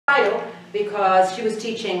title because she was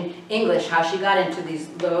teaching English. How she got into these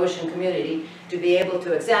Laotian community to be able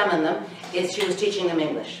to examine them is she was teaching them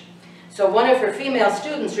English. So one of her female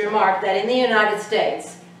students remarked that in the United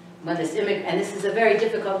States, when this and this is a very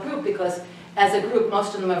difficult group because as a group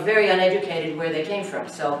most of them are very uneducated where they came from.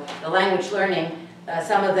 So the language learning,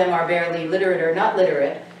 some of them are barely literate or not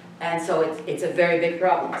literate, and so it's a very big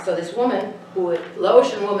problem. So this woman,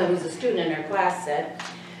 Laotian woman who's a student in her class said,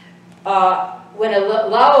 when a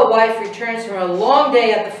Lao wife returns from a long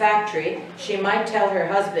day at the factory, she might tell her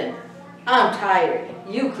husband, "I'm tired,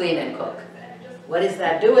 you clean and cook." What is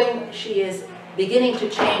that doing? She is beginning to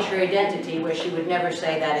change her identity where she would never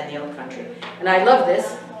say that in the old country. And I love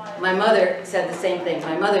this. My mother said the same thing.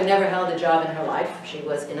 My mother never held a job in her life. She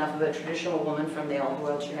was enough of a traditional woman from the old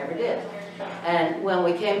world, she never did. And when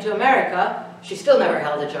we came to America, she still never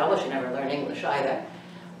held a job. Well, she never learned English either.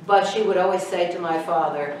 But she would always say to my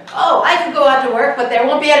father, "Oh, I can go out to work, but there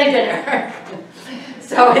won't be any dinner."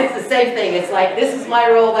 So it's the same thing. It's like, this is my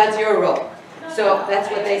role, that's your role. So that's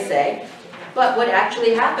what they say. But what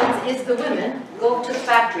actually happens is the women go to the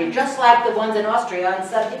factory, just like the ones in Austria in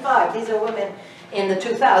 '75. These are women in the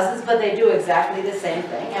 2000s, but they do exactly the same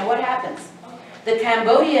thing. And what happens? The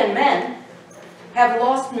Cambodian men have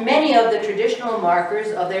lost many of the traditional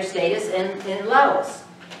markers of their status in Laos.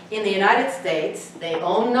 In the United States, they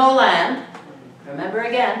own no land. Remember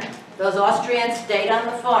again, those Austrians stayed on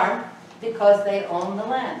the farm because they own the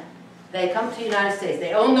land. They come to the United States,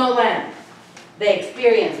 they own no land. They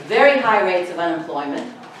experience very high rates of unemployment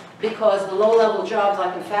because the low-level jobs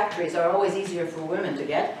like in factories are always easier for women to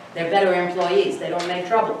get. They're better employees, they don't make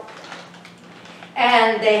trouble.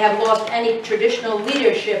 And they have lost any traditional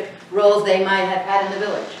leadership roles they might have had in the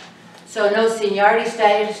village. So no seniority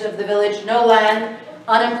status of the village, no land,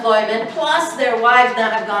 unemployment, plus their wives now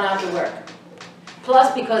have gone out to work.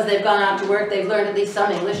 Plus, because they've gone out to work, they've learned at least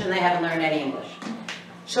some English and they haven't learned any English.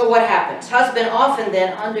 So what happens? Husband often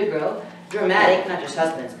then undergo dramatic, not just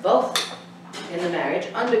husbands, both in the marriage,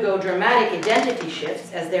 undergo dramatic identity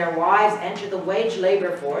shifts as their wives enter the wage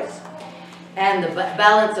labor force and the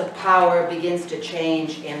balance of power begins to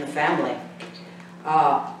change in the family.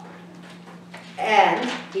 And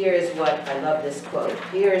here's what, I love this quote.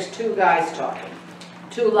 Here's two guys talking,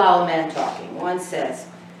 two Lao men talking. One says,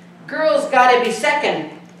 "Girls gotta be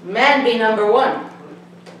second, man be number one.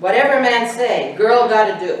 Whatever man say, girl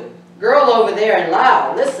gotta do. Girl over there in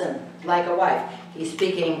Lao, listen like a wife." He's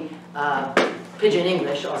speaking pidgin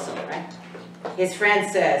English also, right? His friend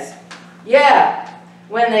says, "Yeah,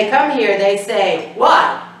 when they come here, they say,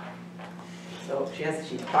 why?" So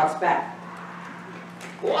she talks back.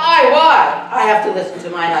 Why? I have to listen to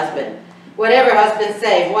my husband. Whatever husband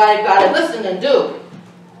say, why I gotta listen and do?"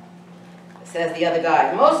 Says the other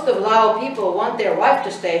guy, "Most of Lao people want their wife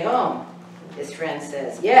to stay home." His friend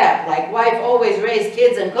says, "Yeah, like wife always raise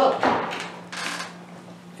kids and cook."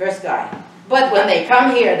 First guy, "But when they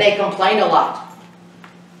come here, they complain a lot."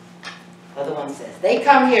 Other one says, "They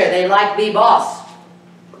come here, they like be boss."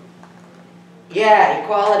 "Yeah,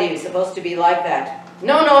 equality is supposed to be like that."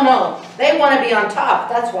 No. They want to be on top.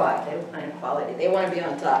 That's why. They want equality. They want to be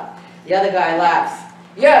on top. The other guy laughs.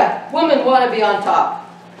 "Yeah, women want to be on top."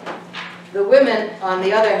 The women, on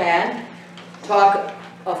the other hand, talk,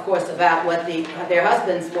 of course, about what their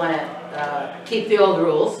husbands want to keep the old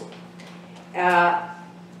rules.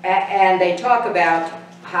 And they talk about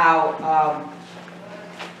how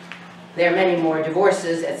there are many more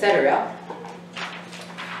divorces, etc.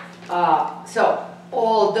 So,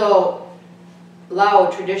 although Lao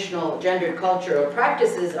traditional gendered cultural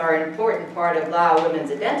practices are an important part of Lao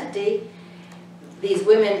women's identity, these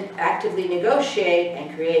women actively negotiate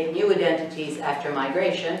and create new identities after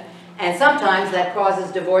migration, and sometimes that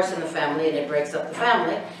causes divorce in the family and it breaks up the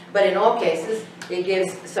family, but in all cases it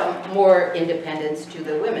gives some more independence to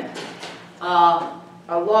the women.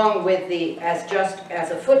 Along with just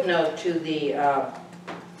as a footnote to the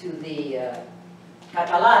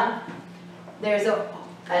Catalan, there's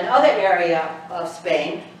another area of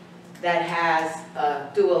Spain that has a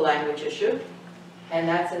dual language issue, and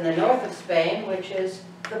that's in the north of Spain, which is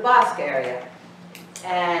the Basque area.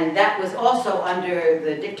 And that was also under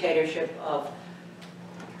the dictatorship of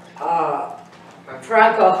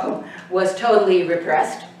Franco, was totally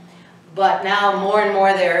repressed. But now more and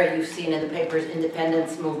more there, you've seen in the papers,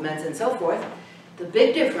 independence movements and so forth. The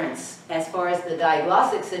big difference as far as the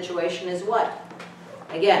diglossic situation is what?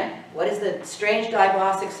 Again, what is the strange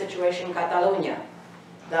diglossic situation in Catalonia?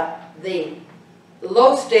 The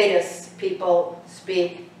low status people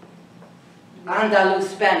speak Andalus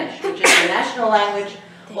Spanish, which is the national language,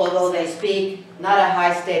 although they speak not a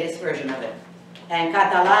high status version of it. And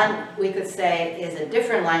Catalan, we could say, is a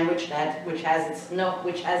different language which has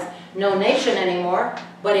no nation anymore,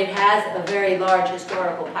 but it has a very large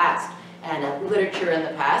historical past and a literature in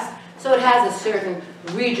the past. So it has a certain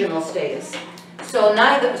regional status. So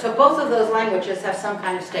both of those languages have some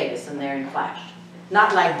kind of status, and they're in clash.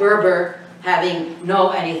 Not like Berber having no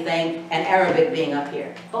anything and Arabic being up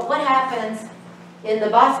here. But what happens in the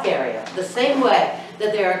Basque area? The same way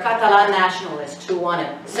that there are Catalan nationalists who want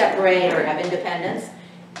to separate or have independence,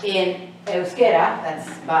 in Euskera, that's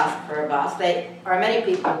Basque for Basque, there are many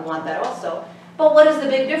people who want that also. But what is the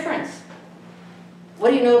big difference? What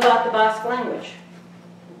do you know about the Basque language?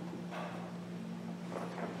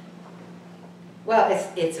 Well,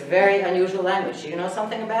 it's a very unusual language. Do you know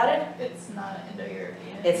something about it? It's not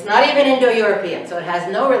Indo-European. It's not even Indo-European, so it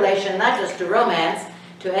has no relation, not just to Romance,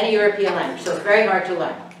 to any European language. So it's very hard to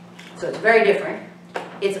learn. So it's very different.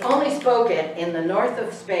 It's only spoken in the north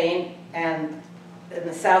of Spain and in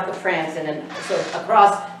the south of France, and so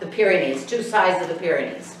across the Pyrenees, two sides of the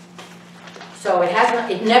Pyrenees. So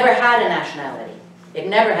it never had a nationality. It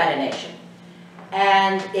never had a nation.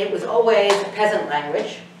 And it was always a peasant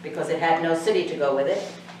language, because it had no city to go with it.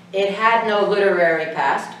 It had no literary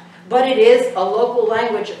past, but it is a local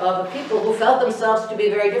language of a people who felt themselves to be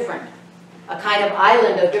very different, a kind of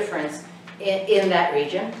island of difference in that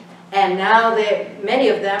region. And now many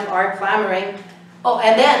of them are clamoring. Oh,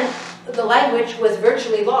 and then the language was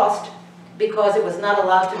virtually lost because it was not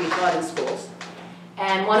allowed to be taught in schools.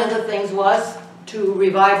 And one of the things was to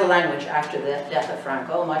revive the language after the death of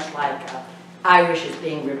Franco, much like Irish is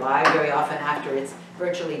being revived very often after it's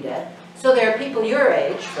virtually dead. So there are people your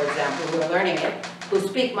age, for example, who are learning it, who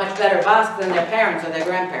speak much better Basque than their parents or their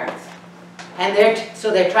grandparents. And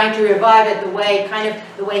so they're trying to revive it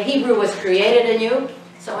the way Hebrew was created anew.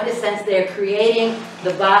 So in a sense, they're creating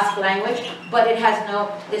the Basque language, but it has no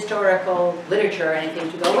historical literature or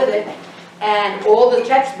anything to go with it. And all the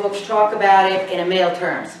textbooks talk about it in a male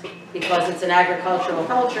terms, because it's an agricultural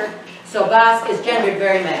culture. So Basque is gendered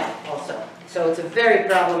very male also. So it's a very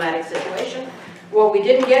problematic situation. What we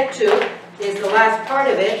didn't get to is the last part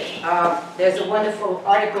of it. There's a wonderful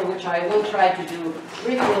article which I will try to do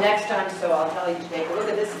briefly next time, so I'll tell you to take a look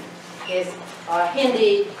at this. Is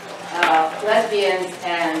Hindi, lesbians,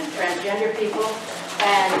 and transgender people.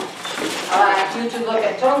 And I'll ask you to look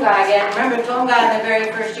at Tonga again. Remember Tonga in the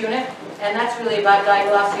very first unit? And that's really about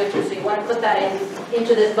diglossia too, so you want to put that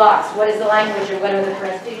into this box. What is the language and what are the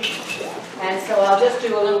prestige? And so I'll just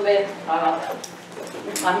do a little bit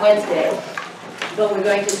on Wednesday, but we're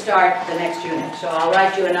going to start the next unit. So I'll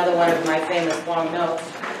write you another one of my famous long notes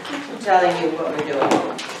telling you what we're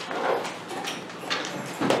doing.